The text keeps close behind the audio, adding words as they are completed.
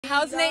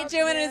How's Nate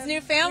doing in his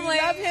new family?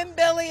 We love him,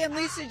 Billy and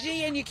Lisa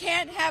G, and you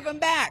can't have him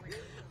back.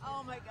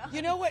 Oh my God.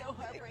 You know what?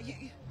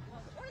 He's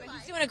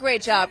doing a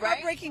great job, right?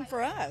 Heartbreaking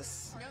for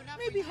us.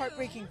 Maybe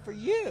heartbreaking for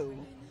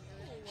you.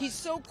 He's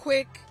so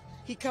quick.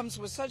 He comes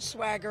with such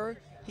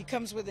swagger. He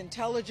comes with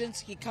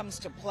intelligence. He comes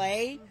to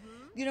play.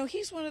 You know,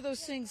 he's one of those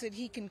things that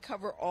he can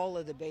cover all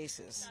of the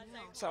bases.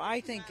 So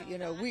I think, you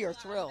know, we are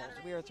thrilled.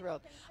 We are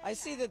thrilled. I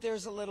see that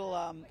there's a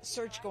little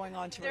search going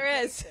on to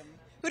replace him.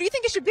 Who do you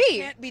think it should be?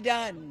 It can't be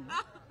done.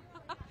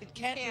 It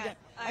can't be done.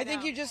 I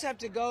think you just have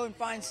to go and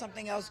find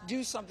something else,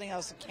 do something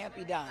else that can't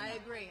be done.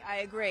 I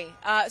agree.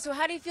 So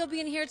how do you feel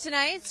being here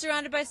tonight,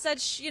 surrounded by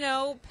such, you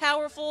know,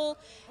 powerful,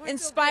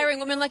 inspiring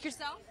women like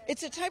yourself?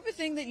 It's a type of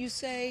thing that you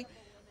say,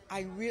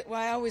 I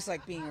always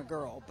like being a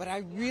girl, but I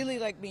really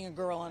like being a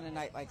girl on a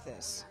night like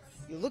this.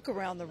 You look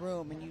around the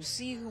room and you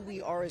see who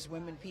we are as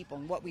women people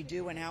and what we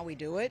do and how we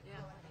do it.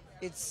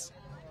 It's,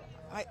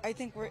 I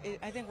think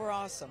we're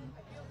awesome.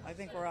 I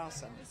think we're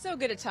awesome. It's so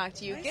good to talk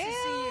to you, Nice Gayle. to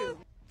see you.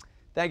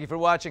 Thank you for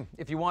watching.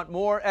 If you want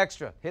more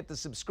extra, hit the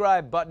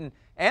subscribe button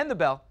and the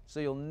bell so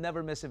you'll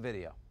never miss a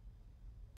video.